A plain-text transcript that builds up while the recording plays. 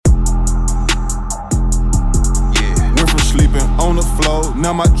on the floor.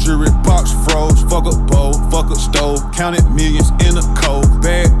 Now my jewelry box froze. Fuck a bowl, fuck a stove. Counted millions in a cold.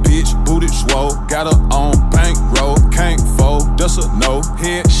 Bad bitch, booty swole. Got her on bankroll. Can't fold, that's a no.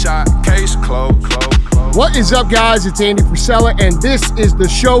 Headshot, case closed. What is up, guys? It's Andy Frisella, and this is the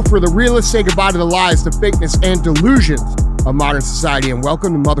show for the realists. Say goodbye to the lies, the fakeness, and delusions of modern society, and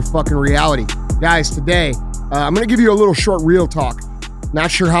welcome to motherfucking reality. Guys, today, I'm going to give you a little short real talk. Not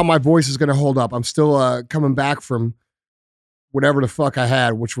sure how my voice is going to hold up. I'm still coming back from whatever the fuck I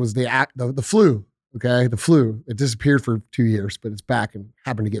had, which was the flu, okay? The flu. It disappeared for 2 years, but it's back and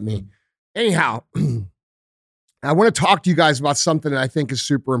happened to get me. Anyhow, I want to talk to you guys about something that I think is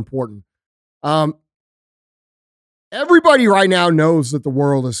super important. Everybody right now knows that the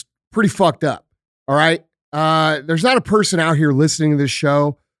world is pretty fucked up, all right? There's not a person out here listening to this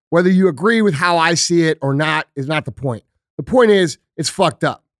show. Whether you agree with how I see it or not is not the point. The point is, it's fucked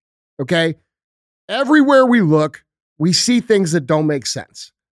up, okay? Everywhere we look, we see things that don't make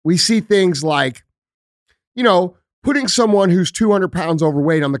sense. We see things like, you know, putting someone who's 200 pounds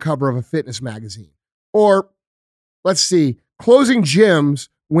overweight on the cover of a fitness magazine. Or, let's see, closing gyms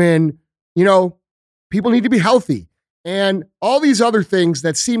when, you know, people need to be healthy. And all these other things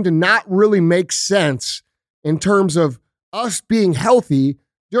that seem to not really make sense in terms of us being healthy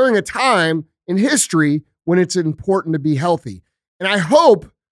during a time in history when it's important to be healthy. And I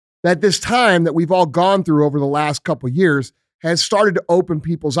hope that this time that we've all gone through over the last couple of years has started to open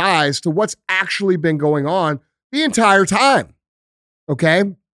people's eyes to what's actually been going on the entire time. Okay?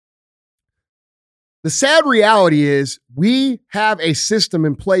 The sad reality is we have a system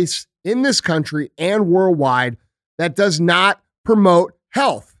in place in this country and worldwide that does not promote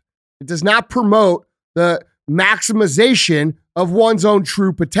health. It does not promote the maximization of one's own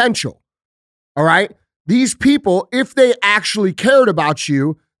true potential. All right? These people, if they actually cared about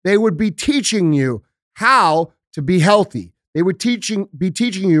you, they would be teaching you how to be healthy. They would be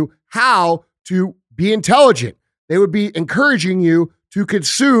teaching you how to be intelligent. They would be encouraging you to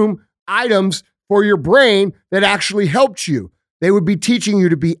consume items for your brain that actually helped you. They would be teaching you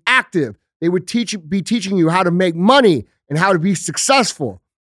to be active. They would be teaching you how to make money and how to be successful.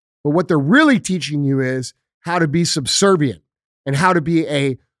 But what they're really teaching you is how to be subservient and how to be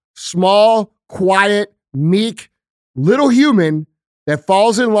a small, quiet, meek, little human that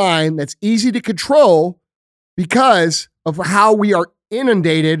falls in line, that's easy to control because of how we are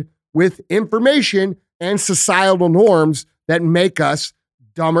inundated with information and societal norms that make us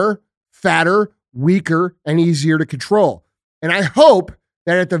dumber, fatter, weaker, and easier to control. And I hope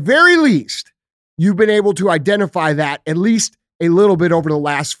that at the very least, you've been able to identify that at least a little bit over the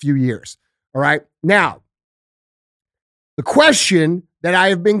last few years. All right. Now, the question that I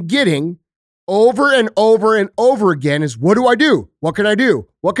have been getting over and over and over again is, what do I do? What can I do?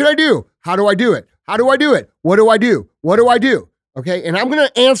 What can I do? How do I do it? How do I do it? What do I do? What do I do? Okay. And I'm going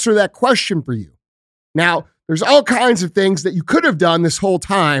to answer that question for you. Now, there's all kinds of things that you could have done this whole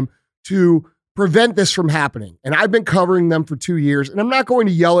time to prevent this from happening. And I've been covering them for 2 years, and I'm not going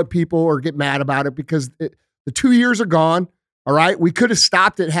to yell at people or get mad about it because the 2 years are gone. All right. We could have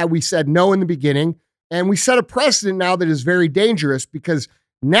stopped it had we said no in the beginning. And we set a precedent now that is very dangerous because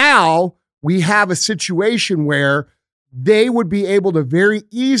now we have a situation where they would be able to very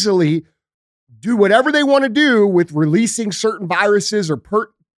easily do whatever they want to do with releasing certain viruses or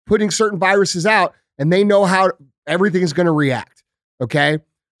putting certain viruses out, and they know how everything is going to react. Okay.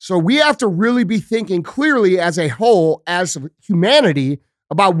 So we have to really be thinking clearly as a whole, as humanity,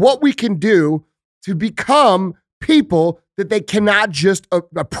 about what we can do to become people that they cannot just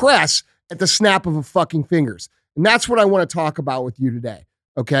oppress at the snap of a fucking fingers. And that's what I want to talk about with you today,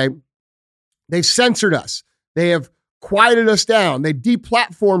 okay? They've censored us. They have quieted us down. They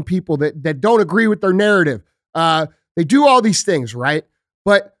deplatform people that don't agree with their narrative. They do all these things, right?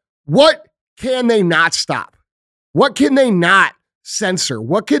 But what can they not stop? What can they not censor?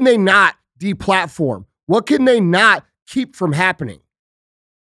 What can they not deplatform? What can they not keep from happening?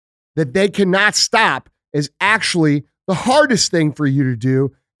 That they cannot stop is actually the hardest thing for you to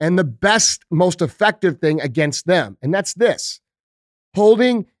do and the best, most effective thing against them. And that's this: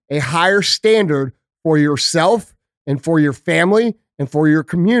 holding a higher standard for yourself and for your family and for your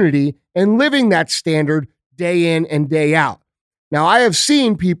community and living that standard day in and day out. Now, I have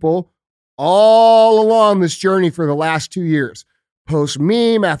seen people all along this journey for the last 2 years post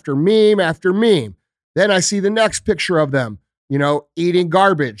meme after meme after meme. Then I see the next picture of them, you know, eating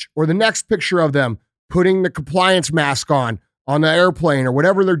garbage, or the next picture of them putting the compliance mask on the airplane or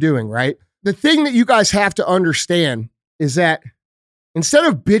whatever they're doing, right? The thing that you guys have to understand is that instead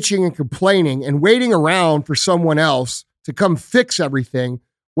of bitching and complaining and waiting around for someone else to come fix everything,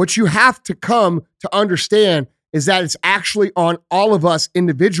 what you have to come to understand is that it's actually on all of us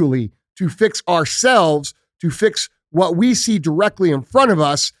individually to fix ourselves, to fix what we see directly in front of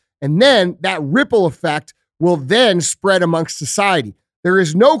us. And then that ripple effect will then spread amongst society. There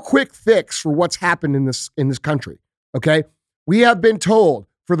is no quick fix for what's happened in this country, okay? We have been told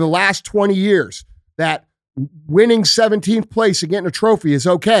for the last 20 years that winning 17th place and getting a trophy is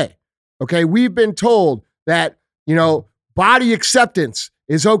okay, okay? We've been told that, body acceptance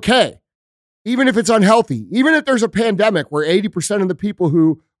is okay, even if it's unhealthy. Even if there's a pandemic where 80% of the people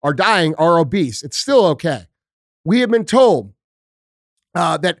who are dying are obese, it's still okay. We have been told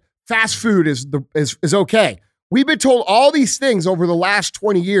that fast food is okay. We've been told all these things over the last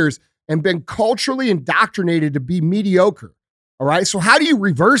 20 years and been culturally indoctrinated to be mediocre. All right. So how do you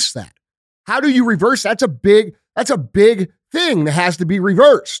reverse that? How do you reverse? That's a big thing that has to be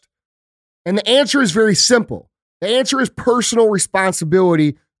reversed. And the answer is very simple. The answer is personal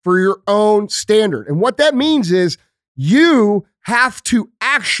responsibility for your own standard. And what that means is you have to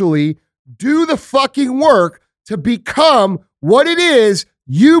actually do the fucking work to become what it is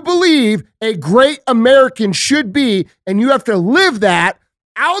you believe a great American should be. And you have to live that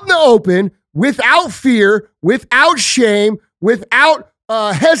out in the open without fear, without shame, without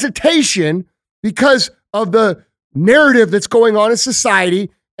hesitation because of the narrative that's going on in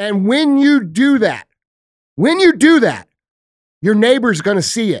society. And when you do that, your neighbor's going to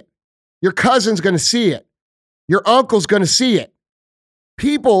see it. Your cousin's going to see it. Your uncle's going to see it.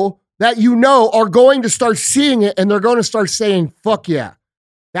 People that you know are going to start seeing it and they're going to start saying, fuck yeah,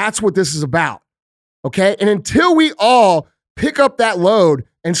 that's what this is about. Okay. And until we all pick up that load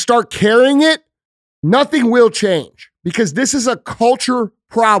and start carrying it, nothing will change because this is a culture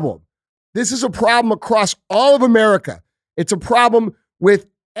problem. This is a problem across all of America. It's a problem with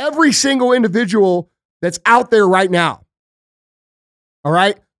every single individual that's out there right now. All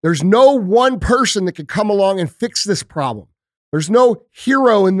right. There's no one person that can come along and fix this problem. There's no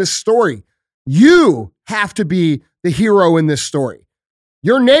hero in this story. You have to be the hero in this story.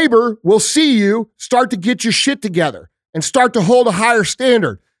 Your neighbor will see you start to get your shit together and start to hold a higher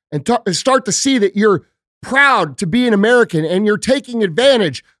standard and start to see that you're proud to be an American and you're taking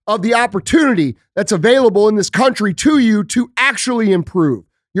advantage of the opportunity that's available in this country to you to actually improve.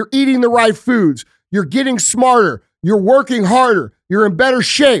 You're eating the right foods. You're getting smarter. You're working harder. You're in better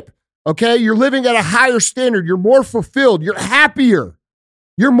shape. Okay. You're living at a higher standard. You're more fulfilled. You're happier.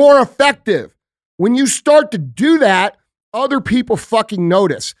 You're more effective. When you start to do that, other people fucking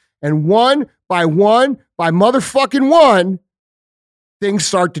notice. And one by motherfucking one, things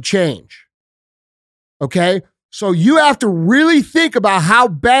start to change. Okay. So you have to really think about how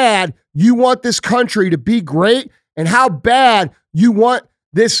bad you want this country to be great and how bad you want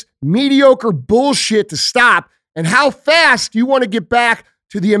this mediocre bullshit to stop and how fast you want to get back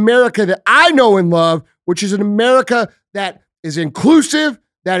to the America that I know and love, which is an America that is inclusive,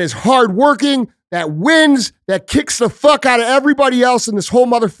 that is hardworking, that wins, that kicks the fuck out of everybody else in this whole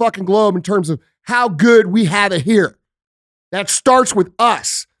motherfucking globe in terms of how good we have it here. That starts with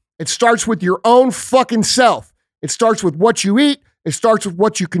us. It starts with your own fucking self. It starts with what you eat. It starts with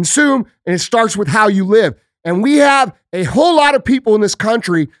what you consume, and it starts with how you live. And we have a whole lot of people in this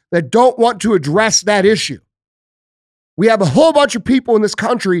country that don't want to address that issue. We have a whole bunch of people in this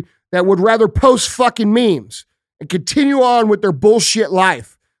country that would rather post fucking memes and continue on with their bullshit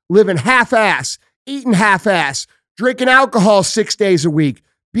life, living half-ass, eating half-ass, drinking alcohol 6 days a week,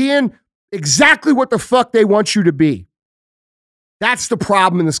 being exactly what the fuck they want you to be. That's the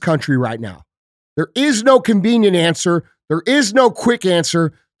problem in this country right now. There is no convenient answer. There is no quick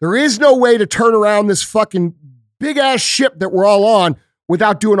answer. There is no way to turn around this fucking big-ass ship that we're all on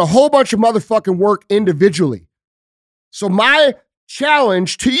without doing a whole bunch of motherfucking work individually. So my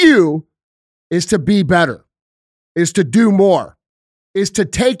challenge to you is to be better, is to do more, is to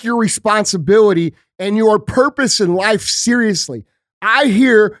take your responsibility and your purpose in life seriously. I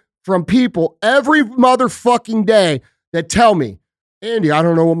hear from people every motherfucking day that tell me, Andy, I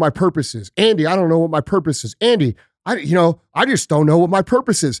don't know what my purpose is. Andy, I don't know what my purpose is. Andy, I just don't know what my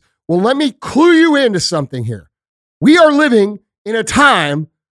purpose is. Well, let me clue you into something here. We are living in a time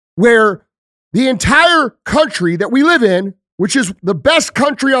where the entire country that we live in, which is the best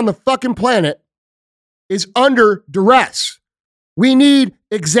country on the fucking planet, is under duress. We need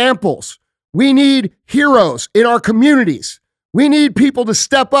examples. We need heroes in our communities. We need people to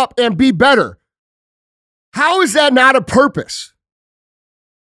step up and be better. How is that not a purpose?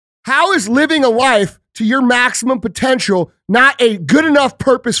 How is living a life to your maximum potential not a good enough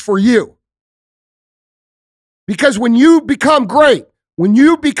purpose for you? Because when you become great, when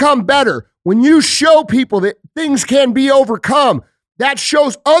you become better, when you show people that things can be overcome, that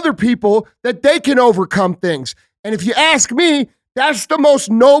shows other people that they can overcome things. And if you ask me, that's the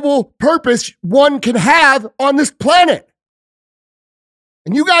most noble purpose one can have on this planet.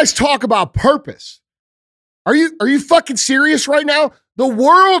 And you guys talk about purpose. Are you fucking serious right now? The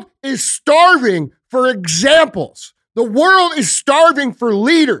world is starving for examples. The world is starving for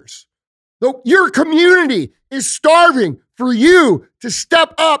leaders. Your community is starving for you to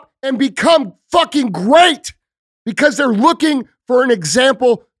step up and become fucking great because they're looking for an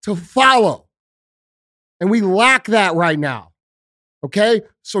example to follow. And we lack that right now. Okay?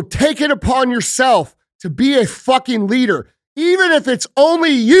 So take it upon yourself to be a fucking leader, even if it's only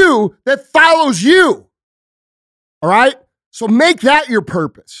you that follows you. All right? So make that your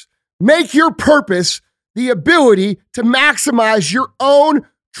purpose. Make your purpose the ability to maximize your own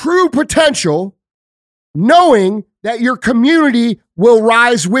true potential, knowing that your community will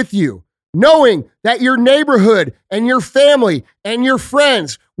rise with you, knowing that your neighborhood and your family and your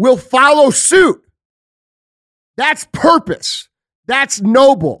friends will follow suit. That's purpose. That's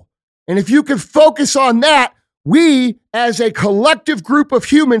noble. And if you can focus on that, we as a collective group of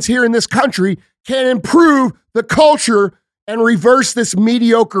humans here in this country can improve the culture and reverse this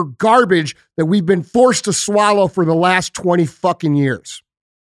mediocre garbage that we've been forced to swallow for the last 20 fucking years.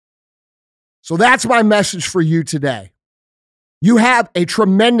 So that's my message for you today. You have a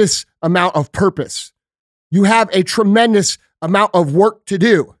tremendous amount of purpose. You have a tremendous amount of work to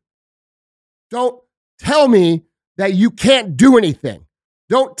do. Don't tell me that you can't do anything.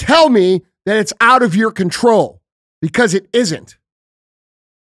 Don't tell me that it's out of your control, because it isn't.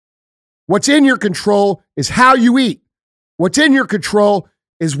 What's in your control is how you eat. What's in your control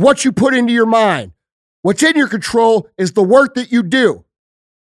is what you put into your mind. What's in your control is the work that you do.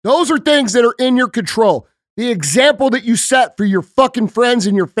 Those are things that are in your control. The example that you set for your fucking friends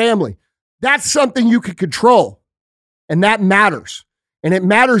and your family, that's something you can control. And that matters. And it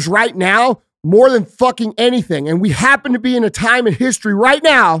matters right now more than fucking anything. And we happen to be in a time in history right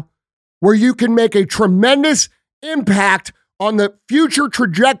now where you can make a tremendous impact on the future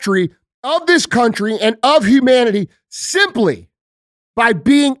trajectory of this country and of humanity simply by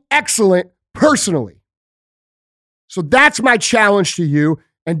being excellent personally. So that's my challenge to you.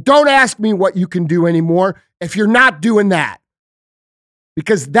 And don't ask me what you can do anymore if you're not doing that.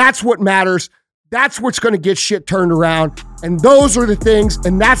 Because that's what matters. That's what's going to get shit turned around. And those are the things,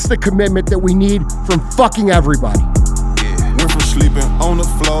 and that's the commitment that we need from fucking everybody. Yeah. Went from sleeping on the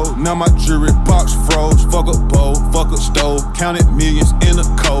floor, now my jewelry box froze. Fuck a bowl, fuck a stove, counted millions in a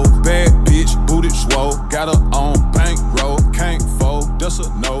cold. Bad bitch, booty swole, got her on bankroll, can't fold, that's a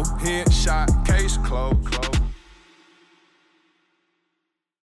no. Headshot, case closed.